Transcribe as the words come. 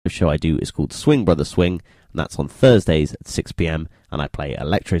show I do is called Swing Brother Swing, and that's on Thursdays at 6 p.m, and I play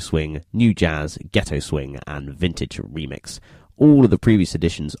electro swing, new jazz, ghetto swing, and vintage remix. All of the previous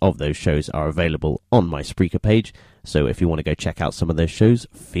editions of those shows are available on my Spreaker page, so if you want to go check out some of those shows,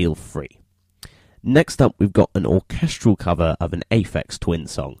 feel free. Next up, we've got an orchestral cover of an Aphex Twin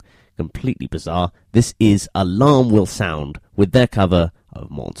song. Completely bizarre. This is Alarm Will Sound with their cover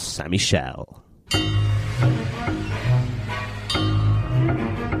of Mont Saint-Michel.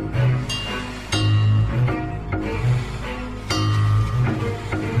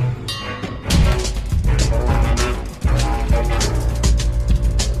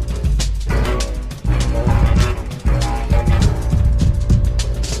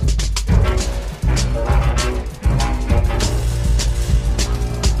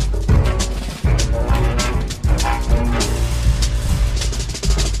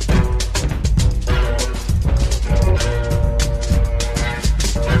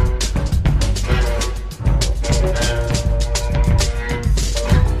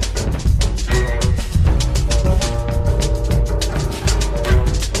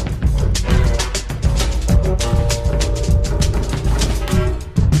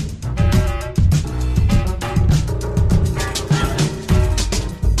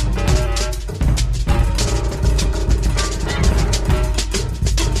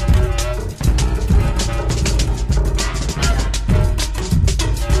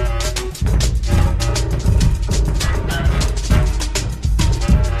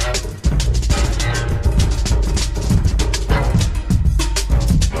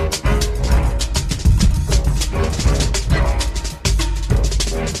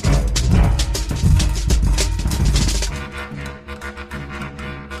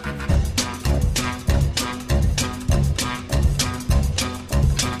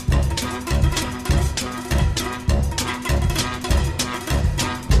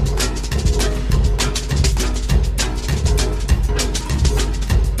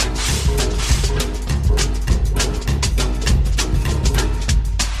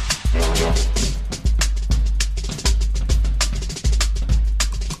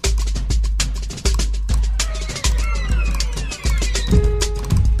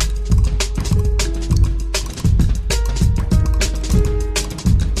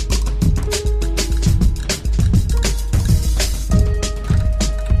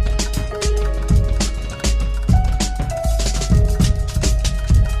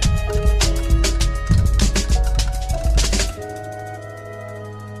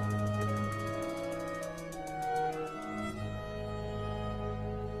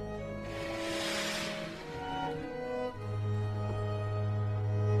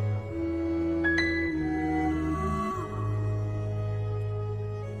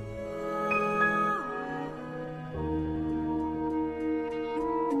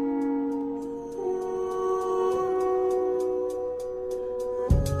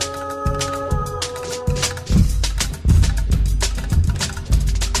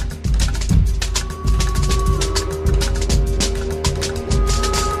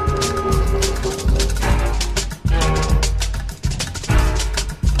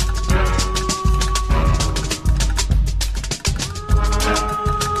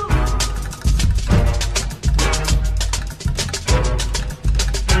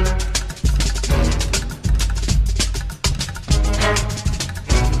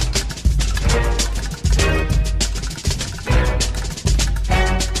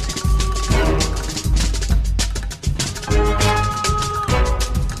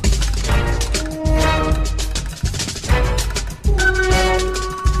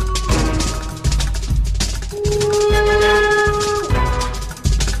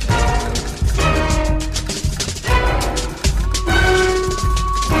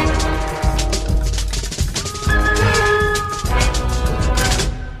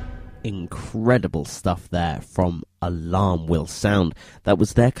 Incredible stuff there from Alarm Will Sound. That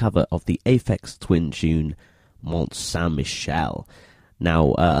was their cover of the Aphex Twin tune Mont Saint-Michel.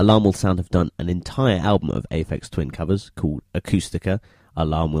 Now, Alarm Will Sound have done an entire album of Aphex Twin covers called Acoustica.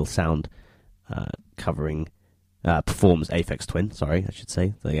 Alarm Will Sound performs Aphex Twin, I should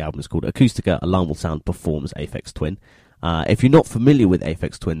say. The album is called Acoustica. Alarm Will Sound performs Aphex Twin. If you're not familiar with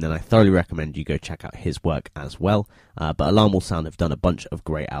Aphex Twin, then I thoroughly recommend you go check out his work as well. But Alarm Will Sound have done a bunch of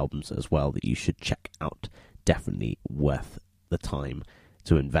great albums as well that you should check out. Definitely worth the time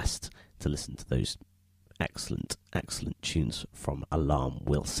to invest to listen to those excellent, excellent tunes from Alarm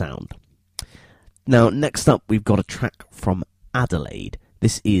Will Sound. Now, next up, we've got a track from Adelaide.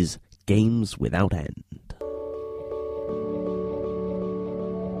 This is Games Without End.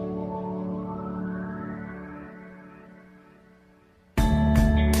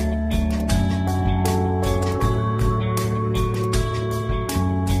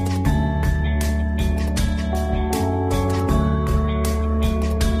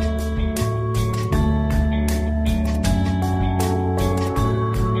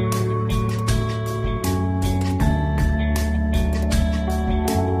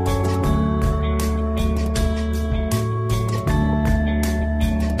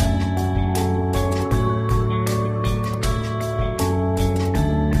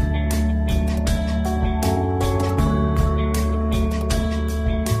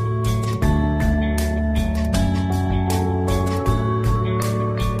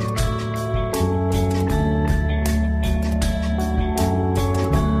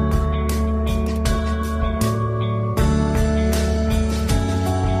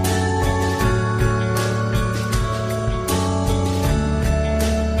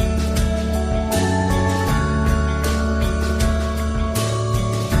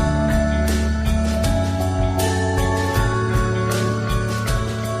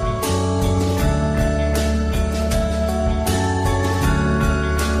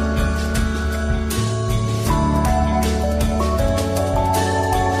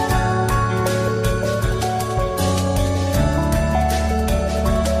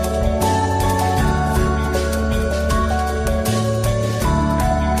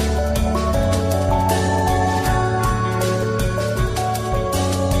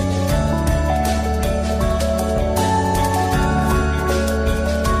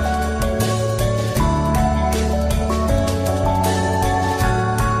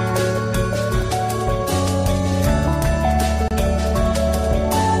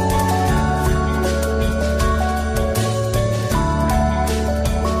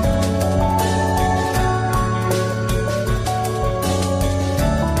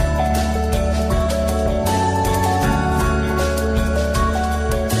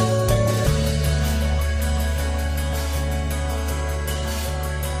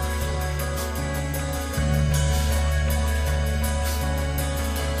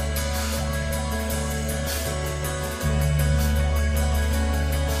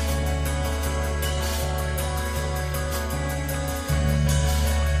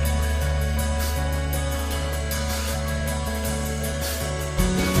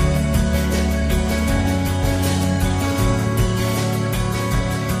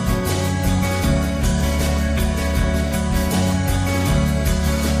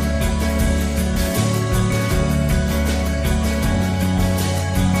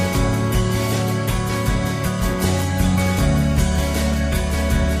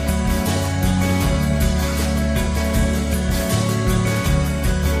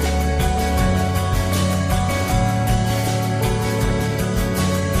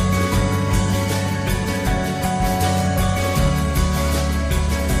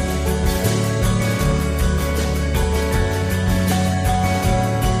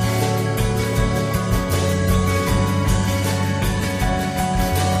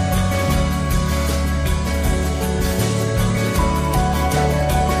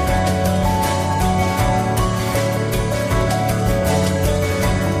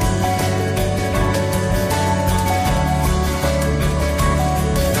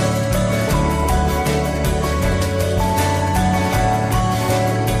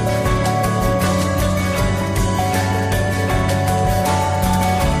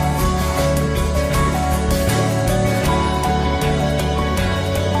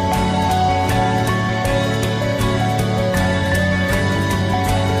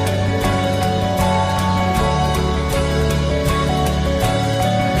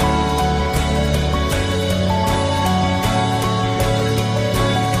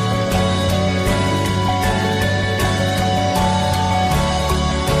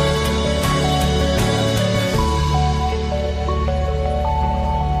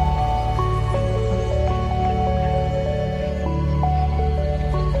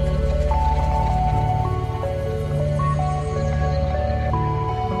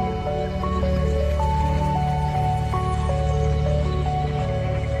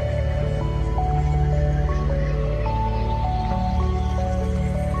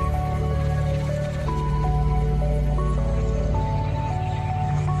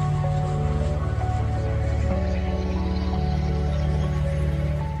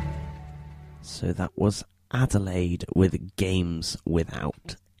 So that was Adelaide with Games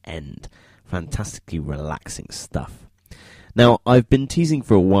Without End. Fantastically relaxing stuff. Now, I've been teasing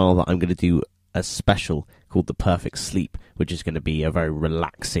for a while that I'm going to do a special called The Perfect Sleep, which is going to be a very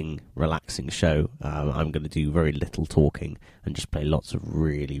relaxing show. I'm going to do very little talking and just play lots of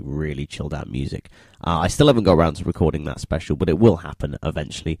really chilled out music. I still haven't got around to recording that special, but it will happen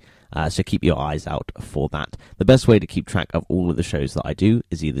eventually, so keep your eyes out for that. The best way to keep track of all of the shows that I do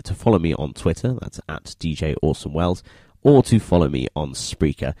is either to follow me on Twitter, that's at DJ Awesome Wells, or to follow me on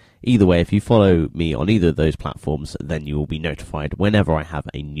Spreaker. Either way, if you follow me on either of those platforms, then you will be notified whenever I have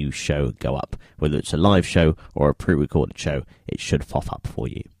a new show go up. Whether it's a live show or a pre-recorded show, it should pop up for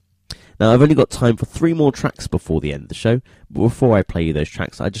you. Now, I've only got time for 3 more tracks before the end of the show, but before I play you those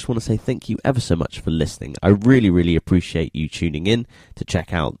tracks, I just want to say thank you ever so much for listening. I really appreciate you tuning in to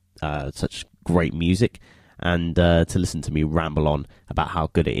check out such great music and to listen to me ramble on about how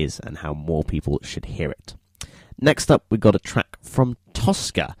good it is and how more people should hear it. Next up, we got a track from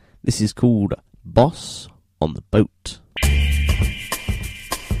Tosca. This is called Boss on the Boat.